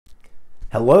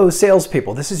Hello,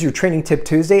 salespeople. This is your Training Tip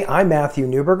Tuesday. I'm Matthew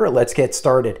Neuberger. Let's get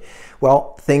started.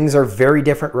 Well, things are very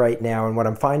different right now, and what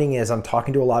I'm finding is I'm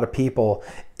talking to a lot of people.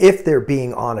 If they're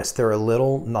being honest, they're a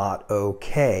little not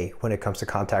okay when it comes to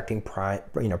contacting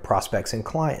prospects and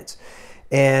clients,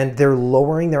 and they're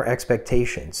lowering their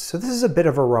expectations. So this is a bit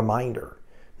of a reminder.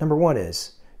 Number one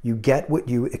is you get what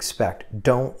you expect.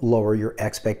 Don't lower your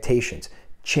expectations.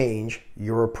 Change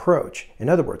your approach. In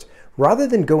other words, rather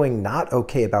than going not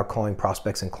okay about calling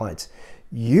prospects and clients,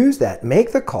 use that,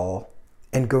 make the call,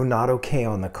 and go not okay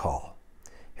on the call.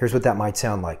 Here's what that might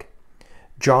sound like.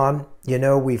 John,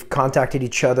 we've contacted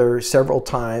each other several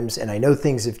times, and I know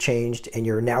things have changed, and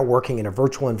you're now working in a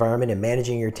virtual environment and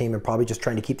managing your team and probably just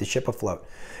trying to keep the ship afloat.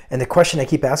 And the question I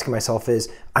keep asking myself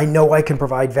is, I know I can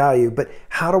provide value, but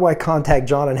how do I contact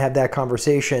John and have that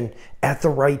conversation at the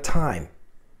right time?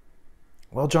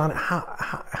 Well, John,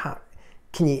 how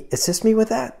can you assist me with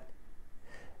that?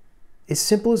 As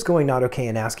simple as going not okay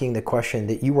and asking the question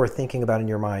that you are thinking about in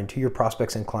your mind to your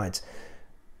prospects and clients,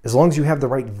 as long as you have the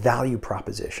right value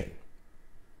proposition.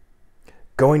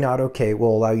 Going not okay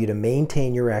will allow you to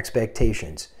maintain your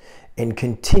expectations and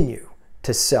continue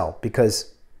to sell,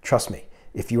 because trust me,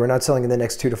 if you are not selling in the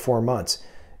next 2 to 4 months,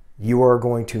 you are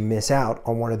going to miss out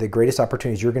on one of the greatest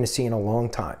opportunities you're going to see in a long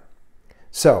time.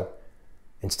 So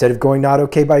instead of going not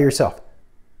okay by yourself,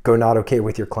 go not okay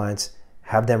with your clients,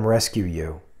 have them rescue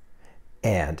you,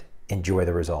 and enjoy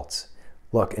the results.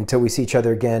 Look, until we see each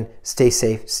other again, stay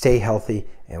safe, stay healthy,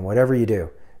 and whatever you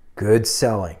do, good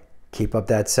selling. Keep up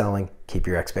that selling, keep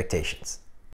your expectations.